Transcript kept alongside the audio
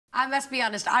I must be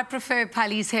honest, I prefer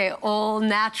Pali's hair all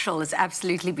natural. It's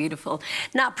absolutely beautiful.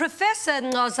 Now, Professor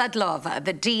Ncoza Dlova,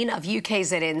 the Dean of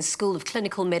UKZN School of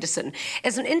Clinical Medicine,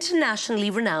 is an internationally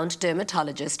renowned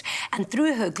dermatologist, and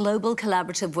through her global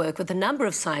collaborative work with a number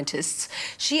of scientists,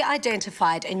 she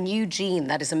identified a new gene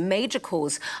that is a major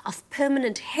cause of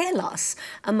permanent hair loss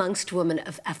amongst women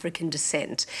of African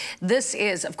descent. This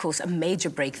is, of course, a major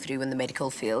breakthrough in the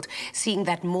medical field, seeing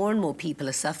that more and more people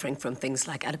are suffering from things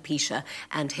like alopecia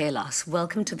and hair loss.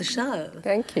 Welcome to the show.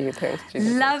 Thank you. Thanks,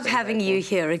 Love having you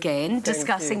here again,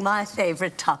 discussing my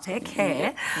favourite topic,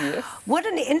 hair. Yes. What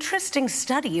an interesting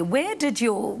study. Where did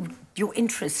your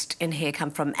interest in hair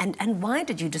come from, and why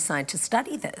did you decide to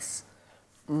study this?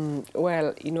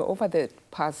 Well, you know, over the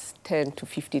past 10 to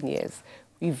 15 years,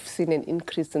 we've seen an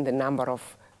increase in the number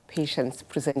of patients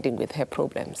presenting with hair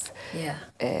problems.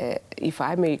 Yeah. If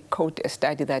I may quote a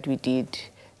study that we did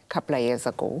a couple of years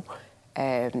ago,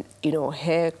 you know,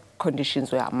 hair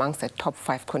conditions were amongst the top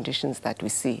 5 conditions that we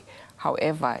see.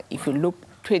 However, if you look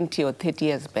 20 or 30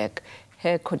 years back,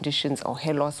 hair conditions or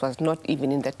hair loss was not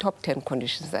even in the top 10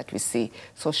 conditions that we see.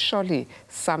 So surely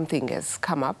something has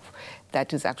come up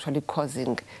that is actually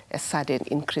causing a sudden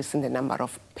increase in the number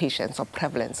of patients or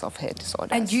prevalence of hair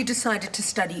disorders. And you decided to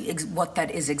study what that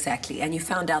is exactly, and you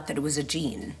found out that it was a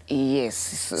gene. Yes.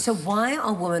 So why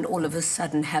are women all of a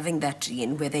sudden having that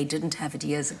gene where they didn't have it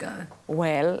years ago?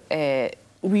 Well,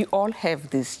 we all have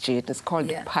this gene. It's called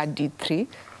PAD3.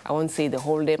 I won't say the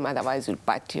whole name, otherwise you'll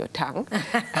bite your tongue.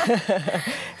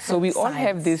 So we all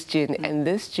have this gene, and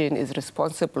this gene is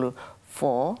responsible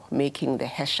for making the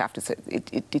hair shaft.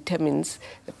 It determines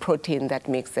the protein that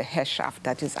makes the hair shaft,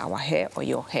 that is our hair or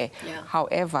your hair. Yeah.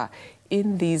 However,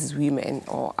 in these women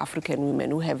or African women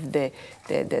who have the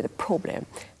problem,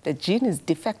 the gene is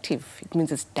defective. It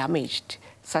means it's damaged,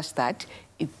 such that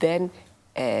it then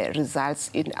results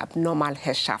in abnormal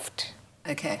hair shaft.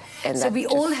 Okay, and so we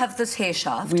all have this hair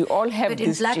shaft. We all have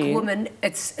this gene. But in black women,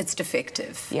 it's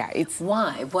defective. Yeah, it's...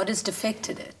 Why? What has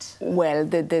defected it? Well,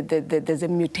 there's a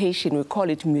mutation. We call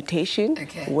it mutation,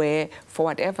 where, for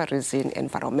whatever reason,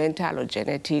 environmental or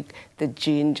genetic, the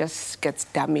gene just gets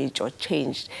damaged or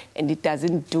changed, and it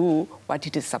doesn't do what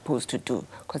it is supposed to do,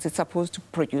 because it's supposed to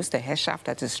produce the hair shaft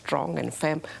that is strong and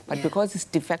firm, but because it's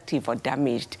defective or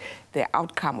damaged, the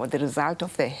outcome or the result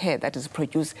of the hair that is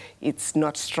produced, it's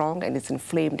not strong and it's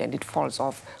inflamed and it falls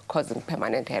off, causing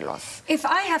permanent hair loss. If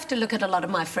I have to look at a lot of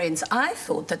my friends, I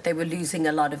thought that they were losing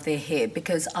a lot of their hair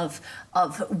because of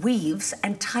weaves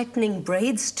and tightening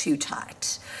braids too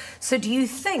tight. So do you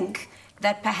think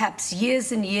that perhaps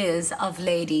years and years of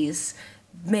ladies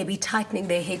maybe tightening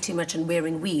their hair too much and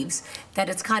wearing weaves, that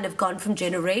it's kind of gone from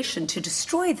generation to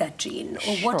destroy that gene?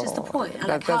 Or what is the point?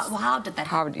 Like, how did that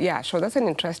happen? Yeah, sure, that's an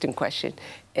interesting question,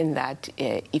 in that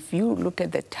if you look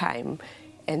at the time,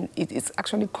 and it is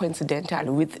actually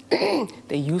coincidental with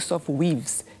the use of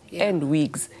weaves and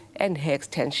wigs and hair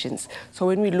extensions. So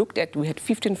when we looked at, we had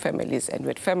 15 families, and we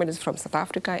had families from South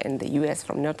Africa and the US,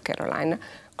 from North Carolina,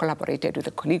 collaborated with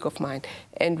a colleague of mine,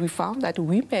 and we found that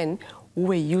women who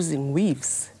were using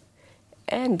weaves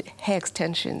and hair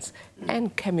extensions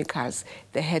and chemicals,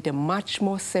 they had a much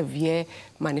more severe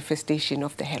manifestation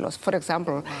of the hair loss. For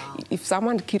example, if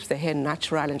someone keeps the hair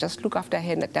natural and just look after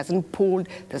hair that doesn't pull,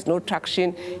 there's no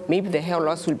traction, maybe the hair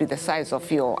loss will be the size of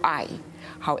your eye.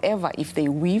 However, if they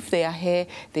weave their hair,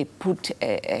 they put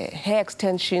hair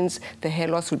extensions, the hair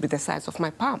loss will be the size of my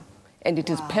palm. And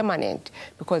it is permanent,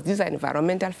 because these are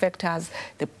environmental factors.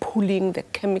 The pulling, the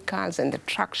chemicals, and the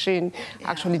traction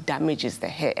actually damages the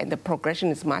hair, and the progression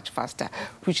is much faster,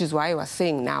 which is why I was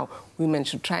saying now women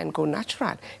should try and go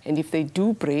natural. And if they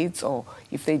do braids or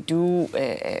if they do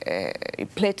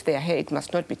plait their hair, it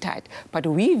must not be tight. But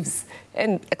weaves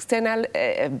and external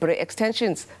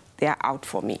extensions, they are out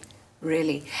for me.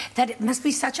 Really? That must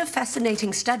be such a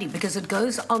fascinating study, because it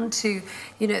goes on to,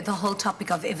 you know, the whole topic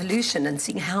of evolution and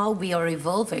seeing how we are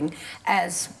evolving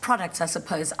as products, I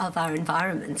suppose, of our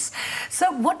environments.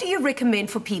 So what do you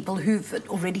recommend for people who've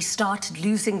already started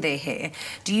losing their hair?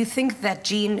 Do you think that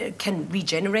gene can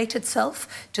regenerate itself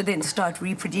to then start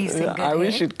reproducing good hair? I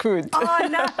wish it could. Oh,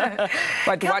 no.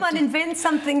 But come on, invent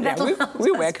something that'll help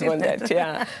we're working on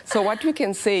that, So what we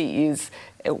can say is,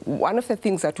 one of the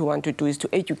things that we want to do is to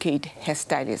educate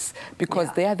hairstylists, because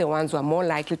they are the ones who are more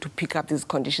likely to pick up these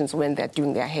conditions when they're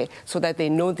doing their hair, so that they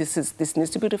know this needs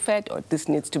to be referred or this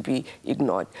needs to be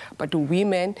ignored. But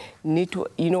women need to,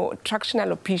 you know,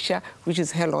 tractional alopecia, which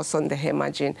is hair loss on the hair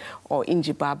margin, or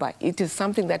injibaba, it is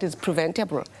something that is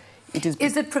preventable.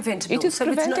 Is it preventable? It is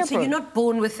preventable. So you're not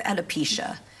born with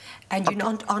alopecia. And you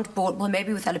aren't bald, well,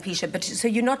 maybe with alopecia, but so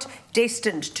you're not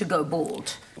destined to go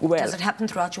bald. Well, does it happen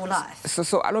throughout your life? So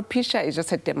alopecia is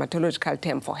just a dermatological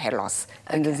term for hair loss,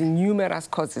 and there's numerous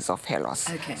causes of hair loss.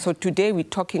 Okay. So today we're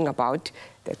talking about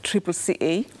the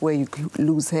CCCA, where you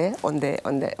lose hair on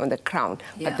the crown.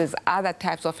 Yeah. But there's other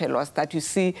types of hair loss that you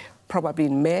see probably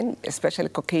in men, especially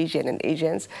Caucasian and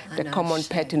Asians, the common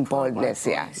pattern baldness.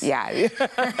 Yeah.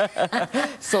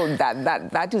 So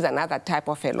that is another type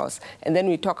of hair loss. And then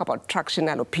we talk about traction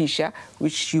alopecia,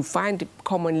 which you find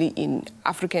commonly in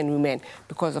African women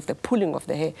because of the pulling of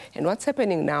the hair. And what's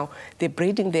happening now, they're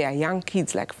braiding their young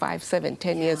kids, like 5, 7,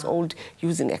 10 years old,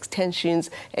 using extensions.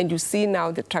 And you see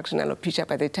now the traction alopecia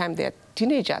by the time they're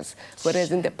teenagers,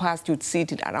 whereas in the past you'd see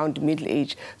it around middle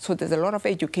age. So there's a lot of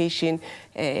education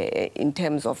in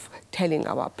terms of telling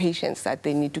our patients that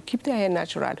they need to keep their hair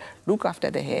natural, look after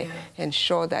the hair,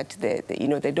 ensure that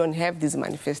they don't have these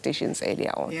manifestations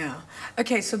earlier on. Yeah.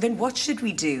 Okay, so then what should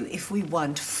we do if we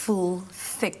want full,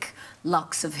 thick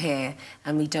locks of hair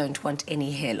and we don't want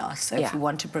any hair loss, so if we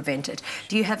want to prevent it?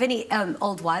 Do you have any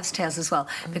old wives' tales as well?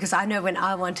 Because I know when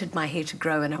I wanted my hair to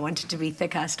grow and I wanted to be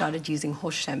thicker, I started using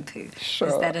horse shampoo. Sure.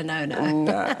 Is that a no-no?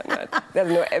 No,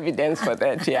 there's no evidence for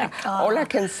that, All I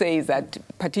can say is that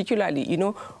particularly,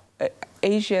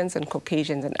 Asians and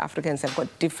Caucasians and Africans have got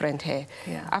different hair.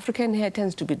 African hair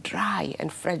tends to be dry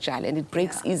and fragile and it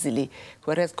breaks easily,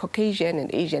 whereas Caucasian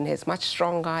and Asian hair is much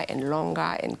stronger and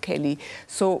longer and curly.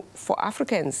 So for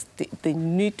Africans, they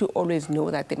need to always know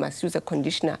that they must use a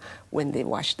conditioner when they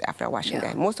after washing their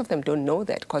hair. Most of them don't know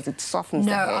that because it softens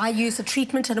the hair. No, I use a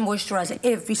treatment and a moisturizer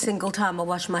every single time I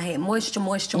wash my hair. Moisture,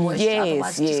 moisture, moisture,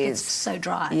 otherwise it just gets so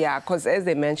dry. Yeah, because as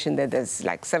they mentioned that there's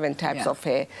like 7 types of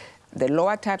hair. The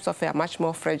lower types of hair are much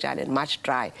more fragile and much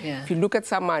dry. If you look at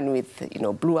someone with,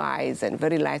 blue eyes and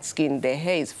very light skin, their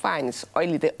hair is fine, it's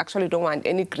oily. They actually don't want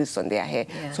any grease on their hair.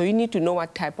 So you need to know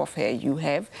what type of hair you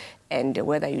have and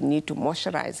whether you need to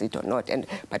moisturize it or not.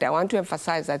 But I want to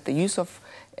emphasize that the use of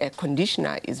a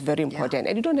conditioner is very important.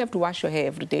 And you don't have to wash your hair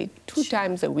every day. 2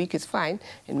 times a week is fine,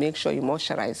 and make sure you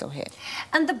moisturize your hair.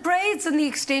 And the braids and the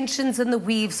extensions and the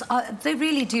weaves, they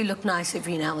really do look nice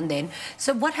every now and then.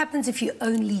 So what happens if you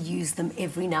only use them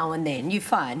every now and then? You're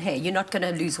fine, hey, you're not going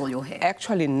to lose all your hair.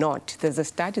 Actually not. There's a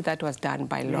study that was done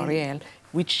by L'Oreal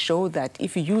which showed that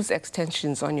if you use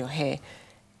extensions on your hair,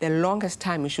 the longest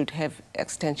time you should have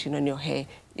extension on your hair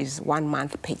is 1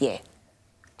 month per year.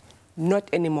 Not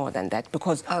any more than that,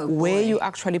 because where you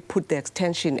actually put the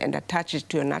extension and attach it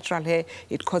to your natural hair,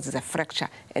 it causes a fracture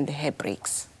and the hair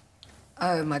breaks.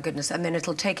 Oh, my goodness. And then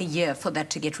it'll take a year for that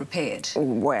to get repaired.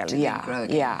 Well,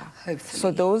 Hopefully.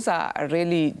 So those are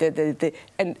really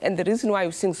and the reason why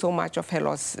you're seeing so much of hair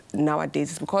loss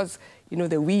nowadays is because,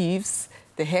 the weaves,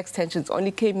 the hair extensions only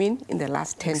came in the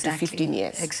last 10 to 15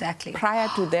 years. Exactly. Prior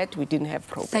to that, we didn't have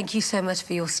problems. Thank you so much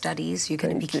for your studies. You're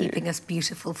going to be keeping us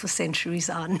beautiful for centuries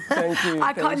on. Thank you.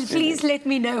 Please let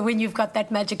me know when you've got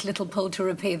that magic little pill to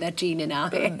repair that gene in our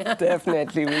hair.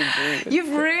 Definitely will do.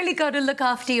 You've really got to look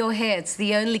after your hair. It's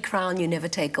the only crown you never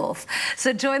take off.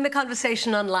 So join the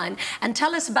conversation online and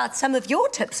tell us about some of your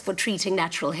tips for treating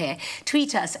natural hair.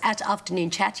 Tweet us at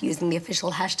Afternoon Chat using the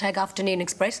official hashtag Afternoon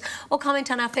Express or comment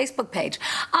on our Facebook page.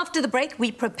 After the break, we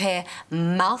prepare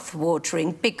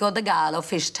mouth-watering pico de gallo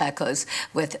fish tacos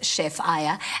with Chef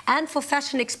Aya. And for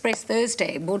Fashion Express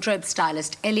Thursday, wardrobe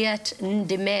stylist Elliot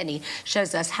Ndimeni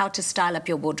shows us how to style up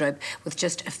your wardrobe with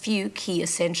just a few key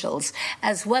essentials,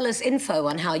 as well as info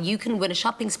on how you can win a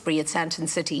shopping spree at Sandton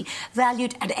City,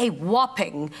 valued at a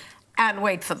whopping, and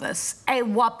wait for this, a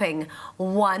whopping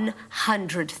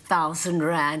 100,000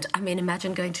 Rand. I mean,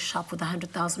 imagine going to shop with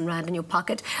 100,000 Rand in your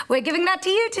pocket. We're giving that to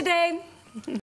you today.